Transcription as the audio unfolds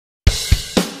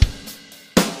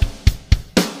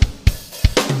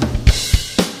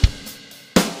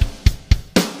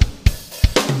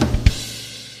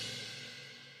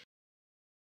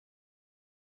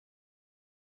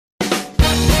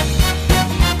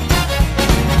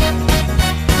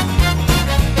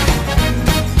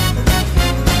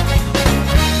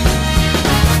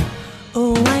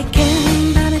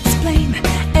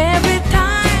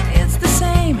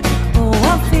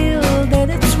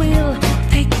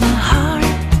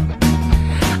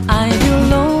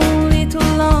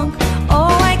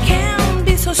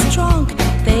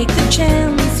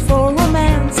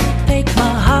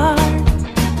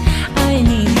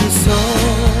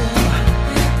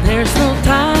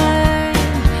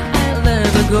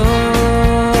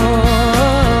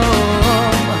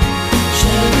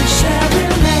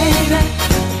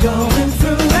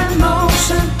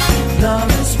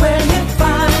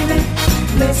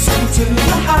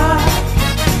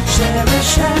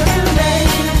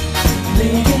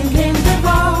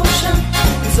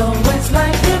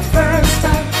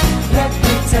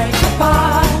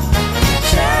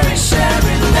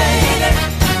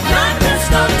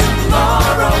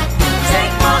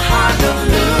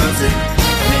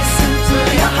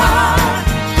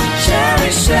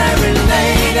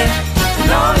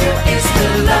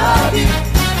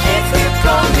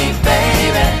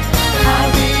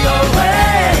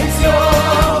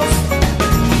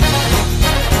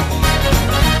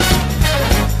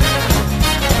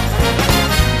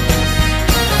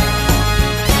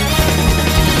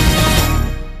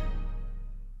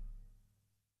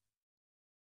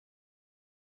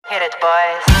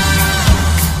boys.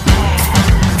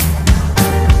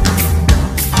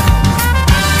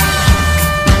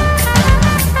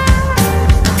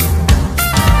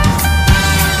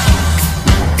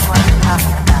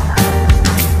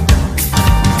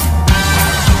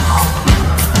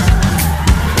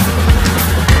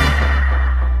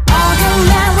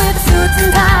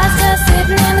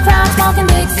 Smoking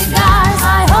big cigars.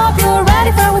 I hope you're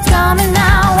ready for what's coming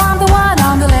now. I'm the one,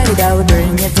 I'm the lady that will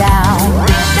bring you down.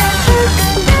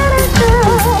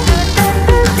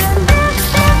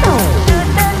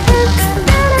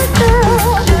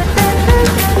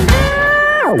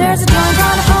 There's a joint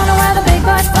on the corner where the big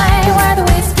boys play, where the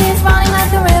whiskey's running like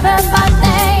the rivers, but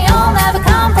they all never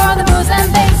come for the booze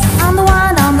and bass. I'm the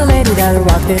one, I'm the lady that'll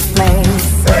rock this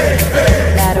place.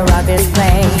 That'll rock this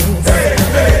place.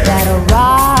 That'll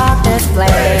rock this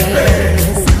place.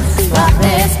 Rock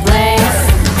this place.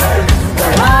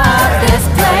 Rock this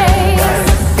place.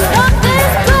 Rock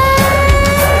this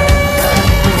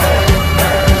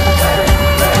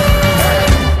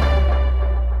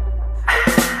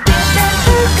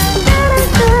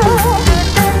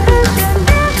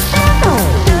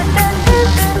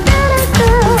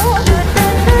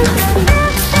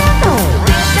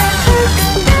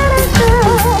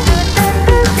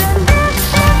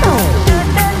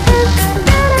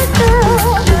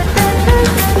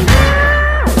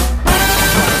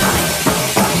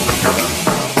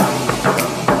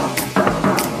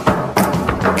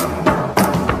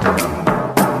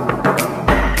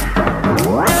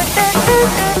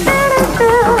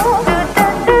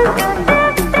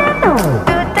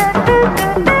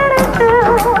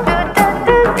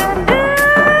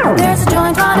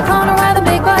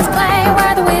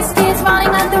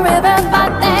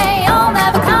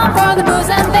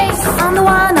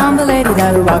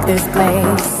That'll rock this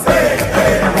place.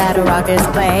 That'll rock this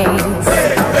place.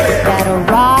 That'll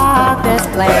rock this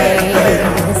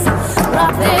place.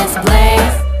 Rock this place.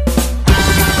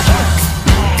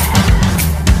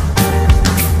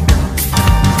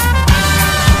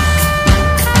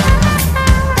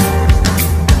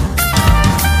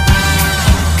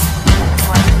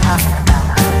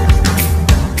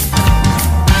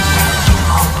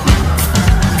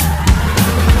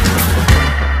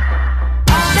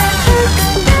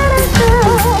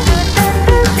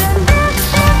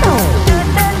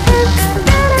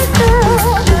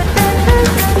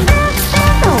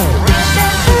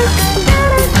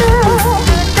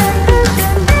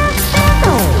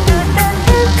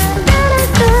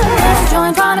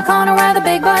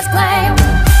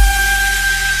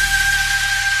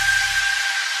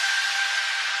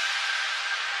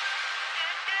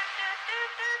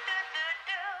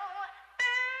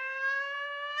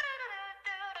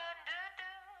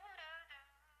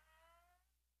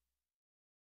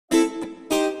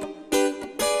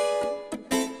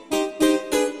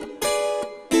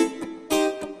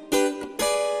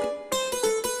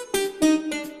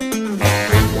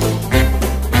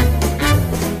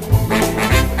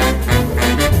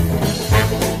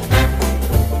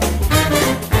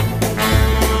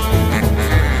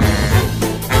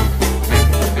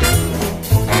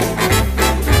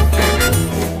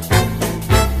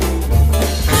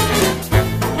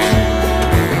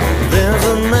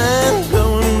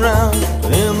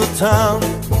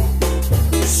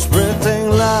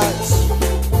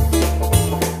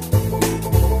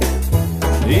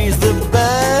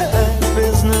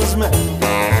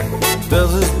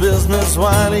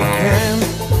 While he can,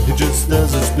 he just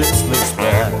does his business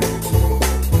bad.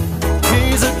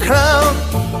 He's a clown,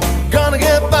 gonna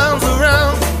get bounced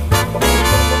around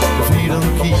if he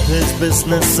don't keep his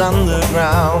business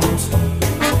underground.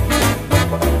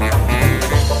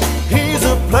 He's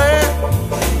a player,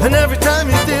 and every time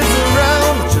he digs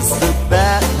around, it's just a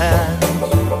bad hand.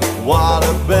 What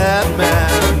a bad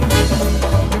man.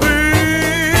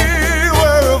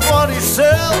 Beware of what he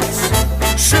sells.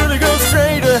 Should he go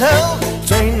straight to hell?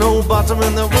 Ain't no bottom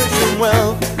in the wishing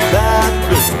well. Bad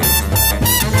business.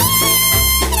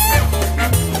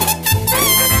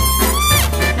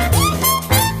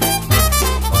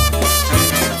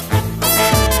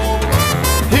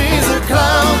 He's a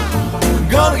clown,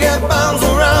 gonna get bounced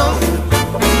around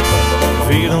if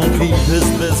he don't keep his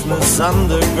business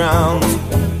underground.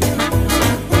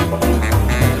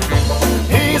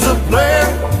 He's a player,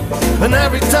 and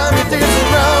every time he digs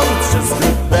around, it's just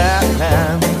a bad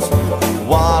hand.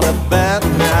 What a bad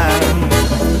man.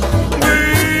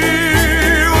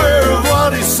 Beware of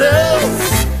what he sells.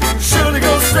 Should he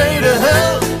go straight to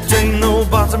hell? Ain't no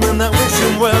bottom in that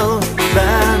wishing well.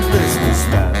 Bad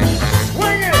businessman.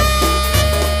 Swing it!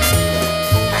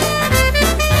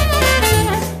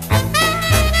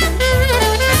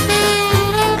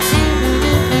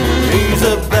 He's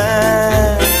a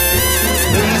bad,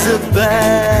 he's a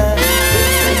bad,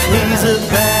 he's a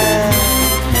bad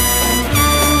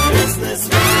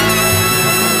businessman.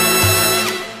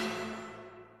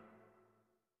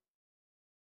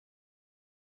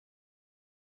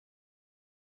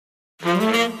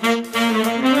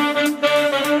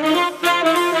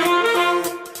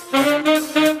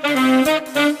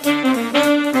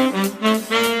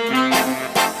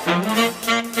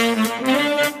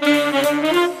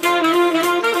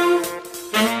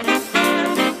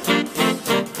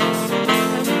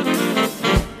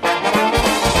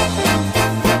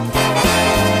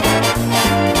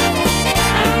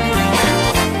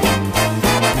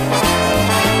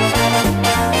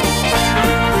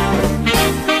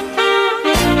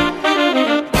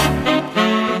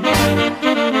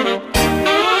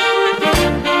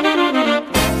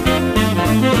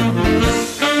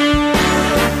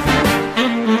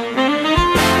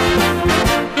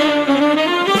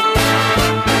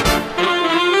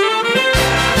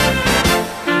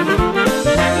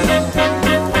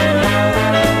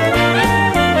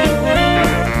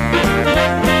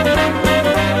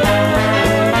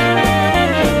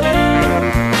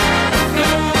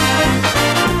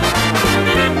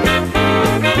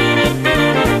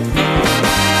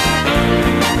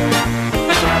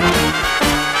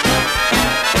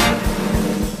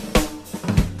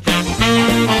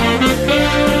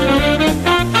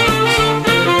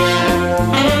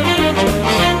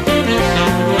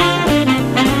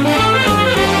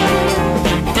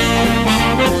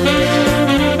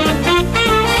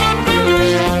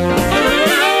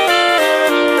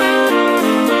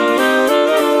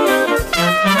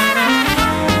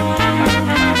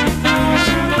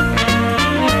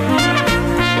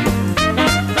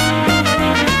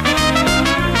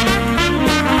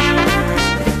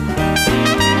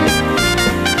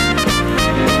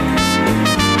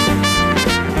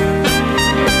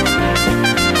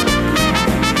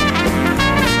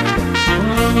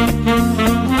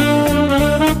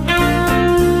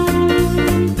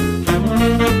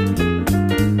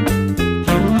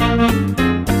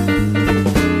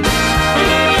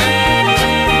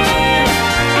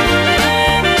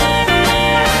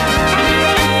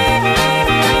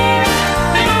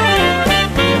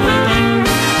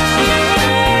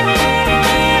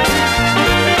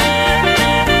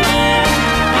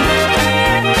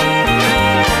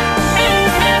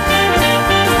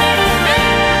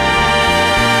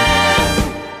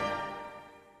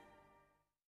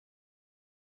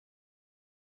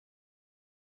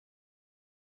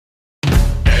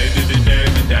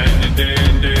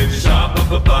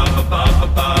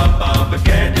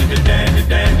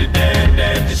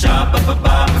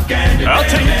 I'll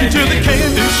take you to the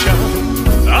candy shop.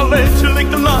 I'll let you lick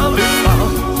the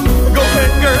lollipop. Go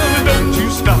ahead, girl, and don't you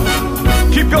stop.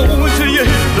 Keep going till you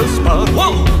hit the spot.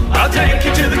 Whoa! I'll take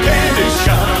you to the candy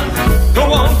shop. Go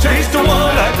on, taste the one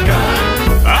I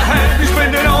got. I have you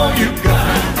spending all you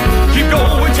got. Keep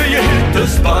going till you hit the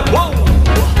spot. Whoa!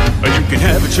 You can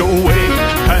have it your way.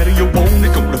 How do you want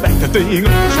it? Gonna back the thing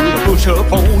up, so I push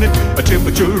up on it. A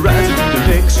temperature rising to the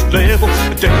next level.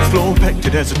 A dance floor packed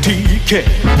it as a tea keg.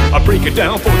 I break it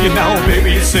down for you now,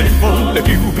 baby, it's simple. If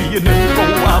you be an info,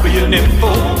 I'll be an info.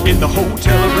 In the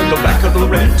hotel or in the back of the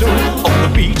rental, on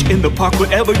the beach, in the park,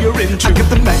 wherever you're into. I got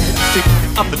the magic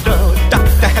of the dog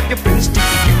to have your friends stick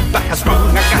you back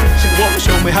strong. I got you, wanna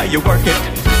show me how you work it.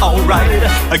 Alright,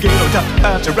 I get on top,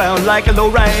 bounce around like a low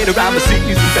rider. I'm a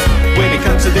seasoned vet when it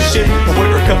comes to this shit. I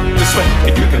work up the sweat,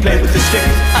 and you can play with the stick.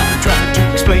 I'm trying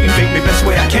to explain, baby, best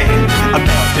way I can. I'm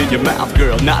not in your mouth,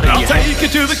 girl, not in your hand. I'll take you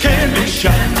to the candy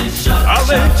shop. I'll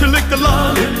let you lick the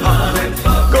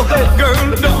lollipop. Go ahead,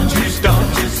 girl, don't you stop.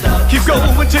 Keep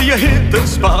going till you hit the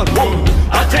spot. Whoa!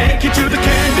 I'll take you to the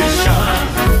candy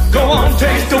shop. Go on,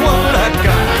 taste the one I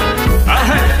got. I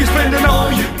have you spending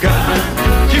all you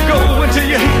got. Keep going till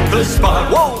you hit the spot.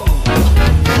 Whoa!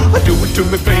 Do it to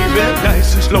me, baby,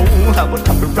 nice and slow. I will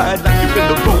top it right like you're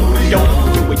in the rodeo.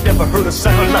 You ain't never heard a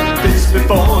sound like this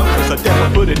before, 'cause I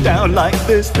never put it down like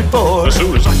this before. As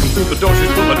soon as I come through the door, she's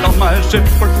pulling on my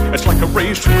zipper. It's like a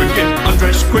race, who could get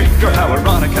undressed quicker. How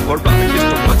ironic is to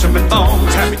watch them in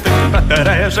thongs. Have me thinking about that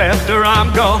ass after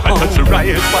I'm gone. I touch the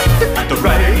right spot at the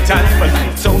right time. A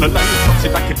light's on the line, toss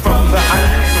it like it from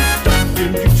behind. You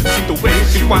should see the way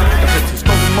she whines. The princess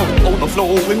on the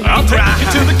floor when I'll take you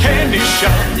to the candy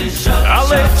shop. I'll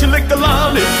let you lick the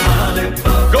lollipop.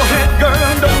 Go ahead,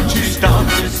 girl, don't you stop.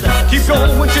 Keep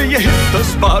going till you hit the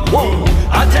spot. Whoa!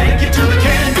 I'll take you to the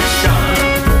candy shop.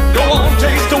 Go on,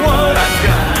 taste the what I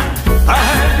got. I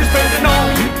have you spending all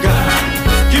you got.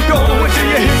 Keep going till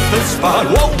you hit the spot.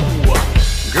 Whoa!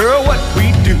 Girl, what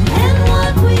we do. And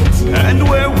what we do. and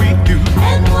where we do.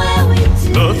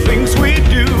 The things we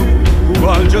do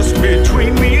are just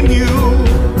between me and you.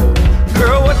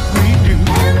 Girl, what we do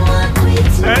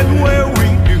and where we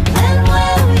do.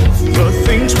 The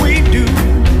things we do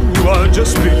are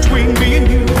just between me and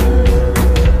you.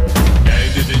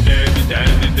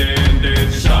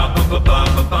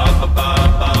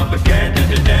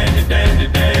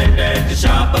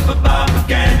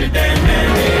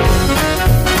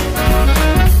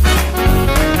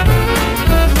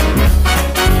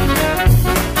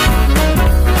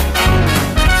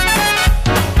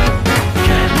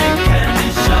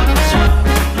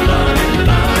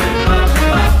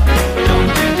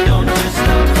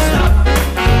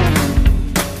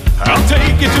 I'll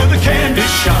take you to the candy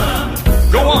shop.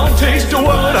 Go on, taste of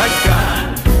what I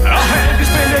got. I'll have you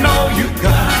spending all you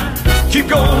got. Keep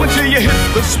going till you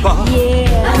hit the spot.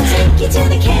 Yeah, I'll take you to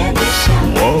the candy shop.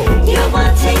 Whoa. You want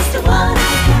a taste of what I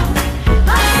got.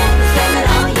 I'll have you spending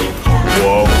all you got.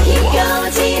 Whoa. Keep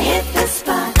going till you hit the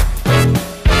spot.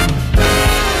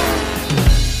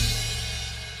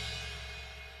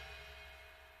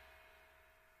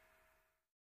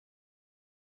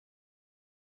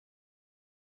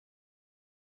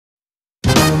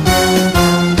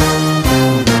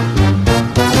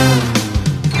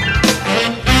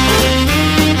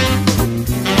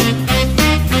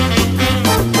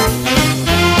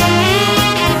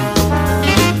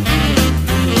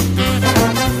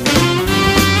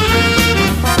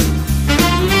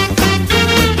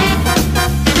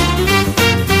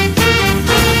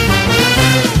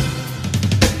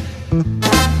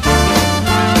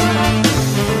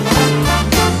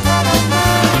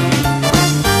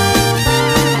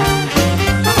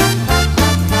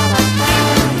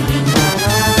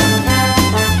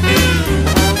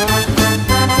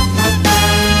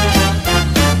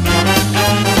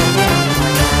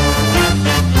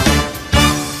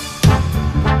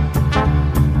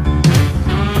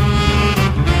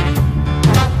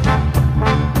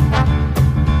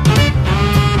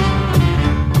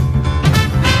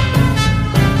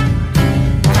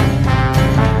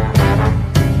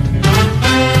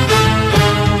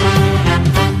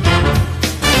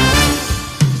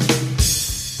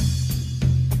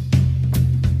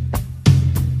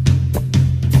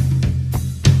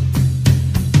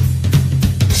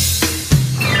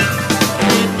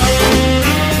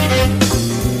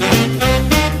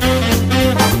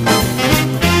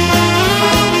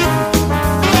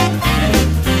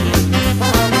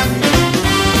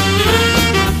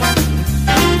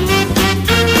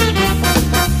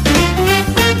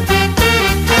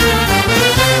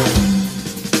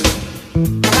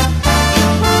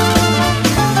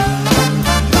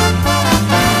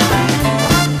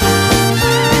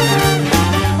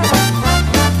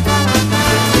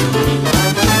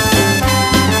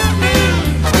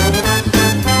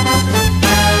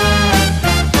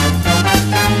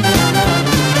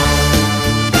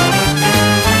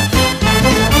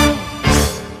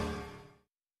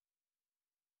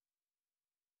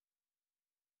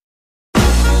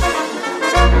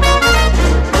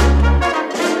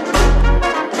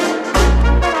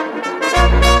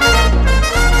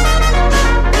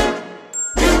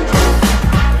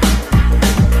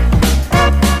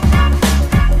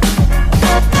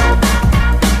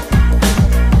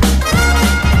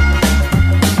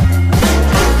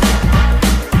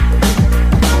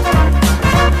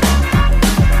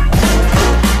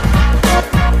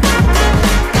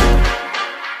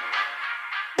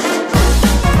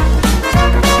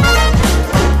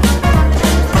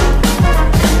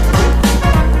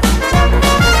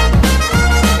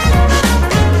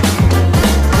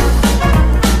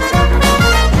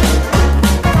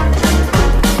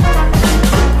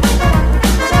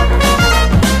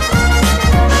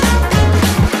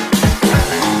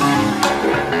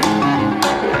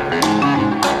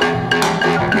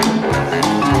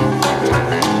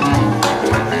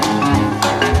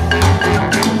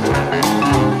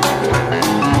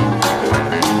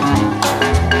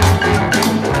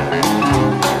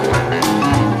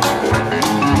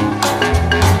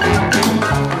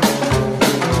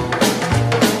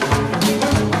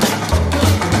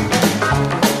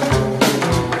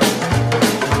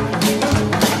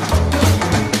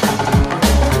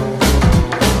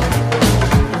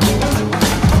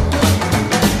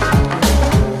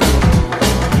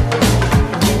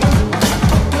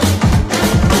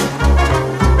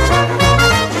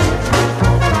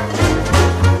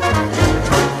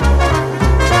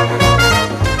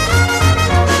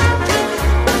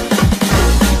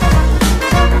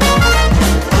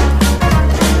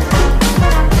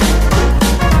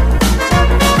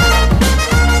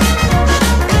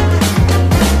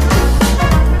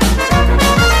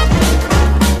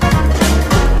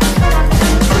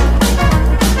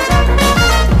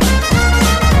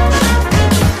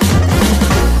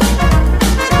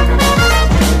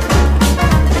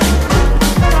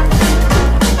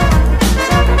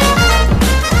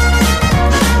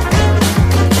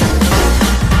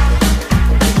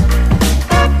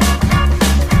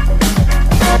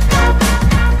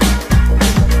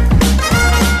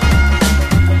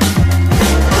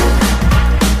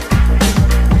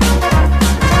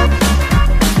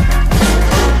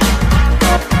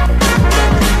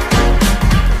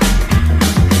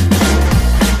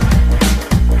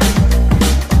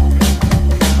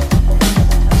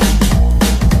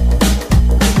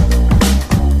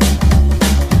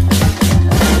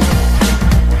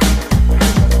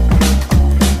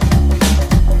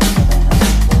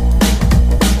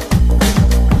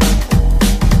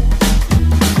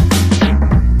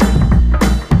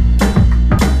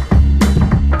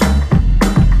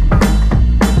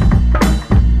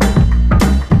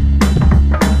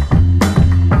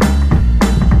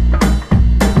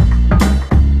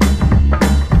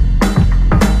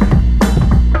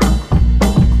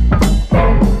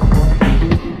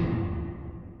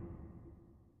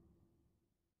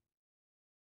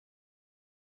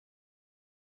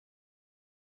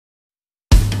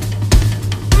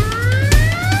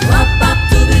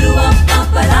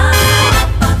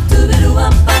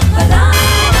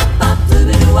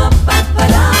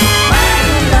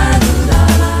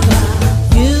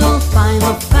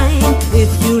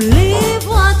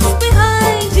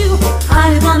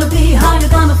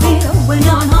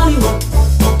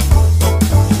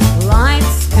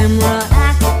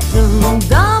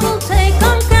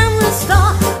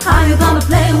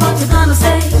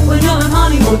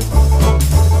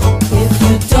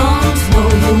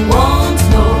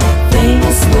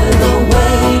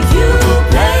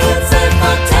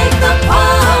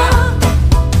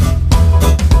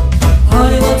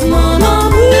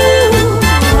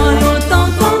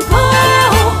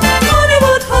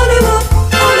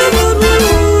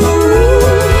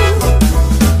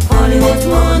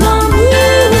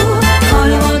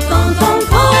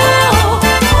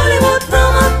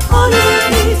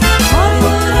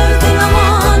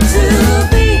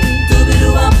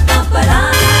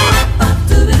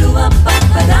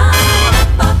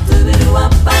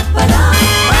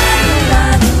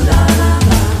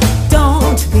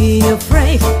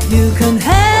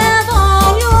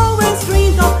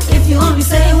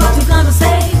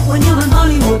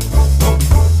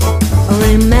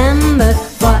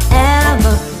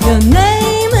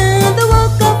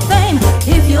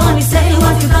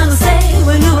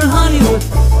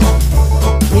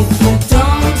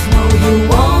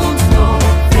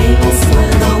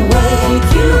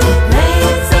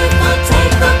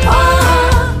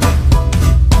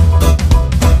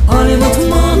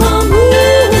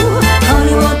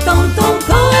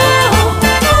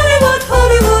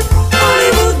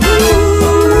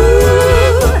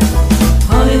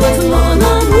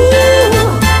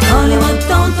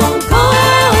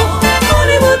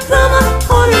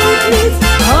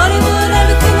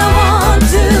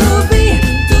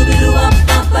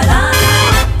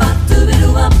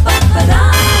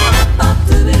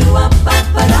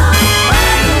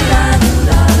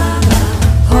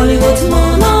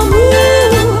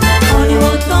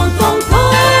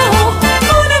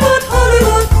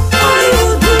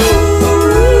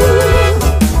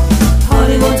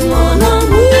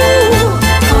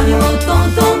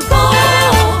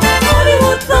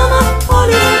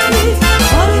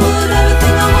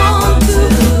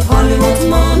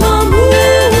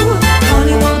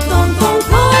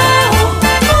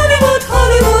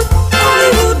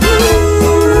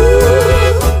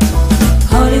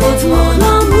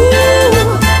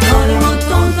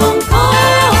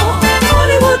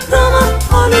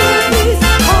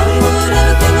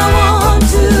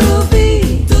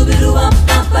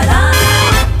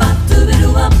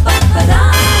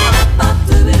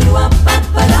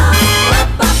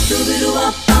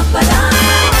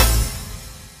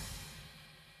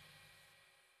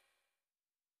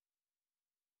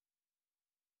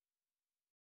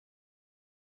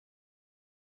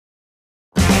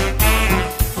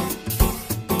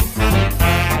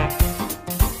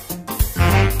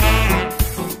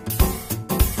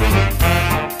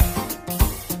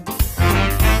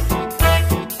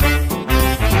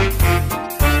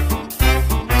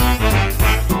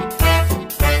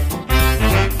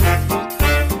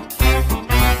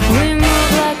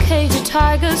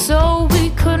 so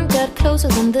we couldn't get closer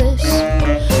than this.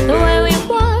 The way we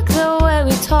walk, the way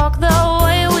we talk, the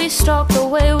way we stalk, the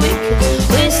way we kiss.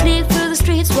 We sleep through the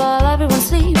streets while everyone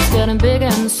sleeps, getting bigger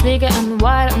and sleeker and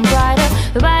wider and brighter.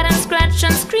 We bite and scratch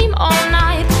and scream all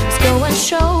night. Let's go and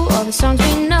show all the songs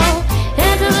we know.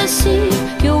 Into the sea,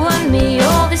 you and me,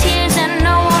 all these years and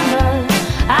no one heard.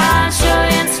 I'll show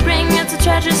you in spring, it's the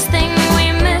treasures thing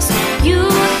we miss. You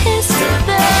hissed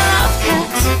the love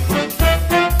cats.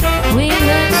 We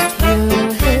missed you,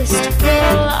 hissed the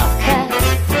love cat.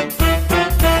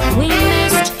 We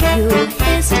missed you,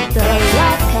 hissed the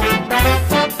love cat.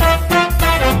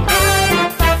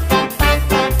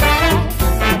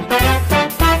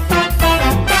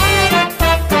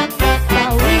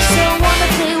 We so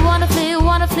wonderfully, wonderfully,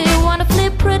 wonderfully, wonderfully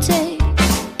pretty.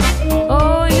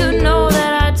 Oh, you know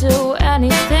that I do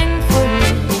anything for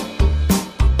you.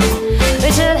 We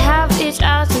should have each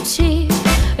other to tea.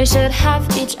 We should have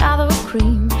each other with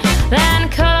cream. Then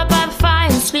curl up by the fire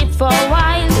and sleep for a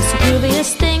while. It's the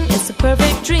grooviest thing, it's the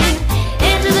perfect dream.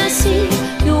 Into the sea,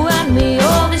 you and me,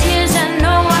 all these years and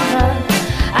no one heard.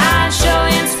 I'll show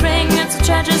you in spring, it's the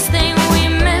treasures thing we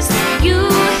missed. You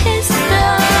hissed the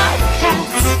love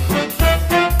cats.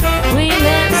 We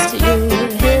missed you,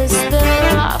 hissed the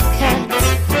love cats.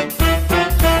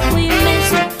 We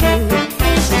missed you,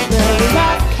 hissed the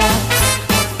love cats.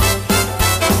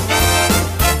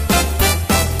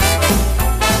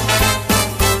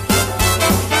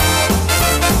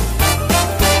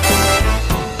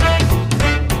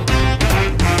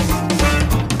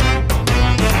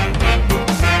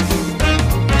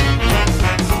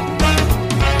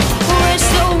 We're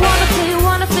so wonderfully,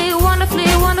 wonderfully, wonderfully,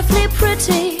 wonderfully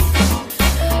pretty.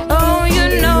 Oh,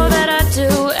 you know that I do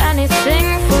anything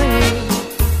for you.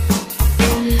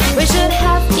 We should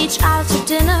have each other to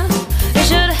dinner. We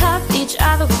should have each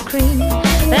other with cream.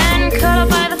 Then curl up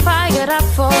by the fire, get up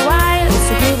for a while. It's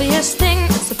the grooviest thing,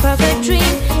 it's the perfect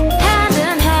dream. Hand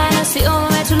in hand, it's the only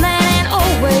way to land. And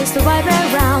always the right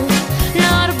way round.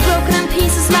 Not broken in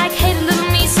pieces like hated little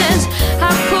nieces.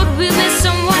 How could we miss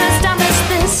someone as dumb as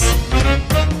this?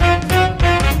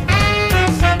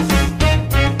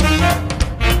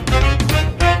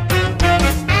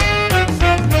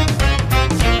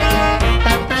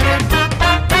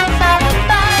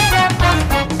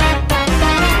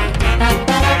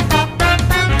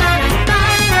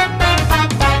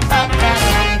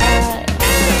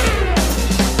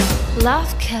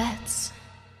 Love cats.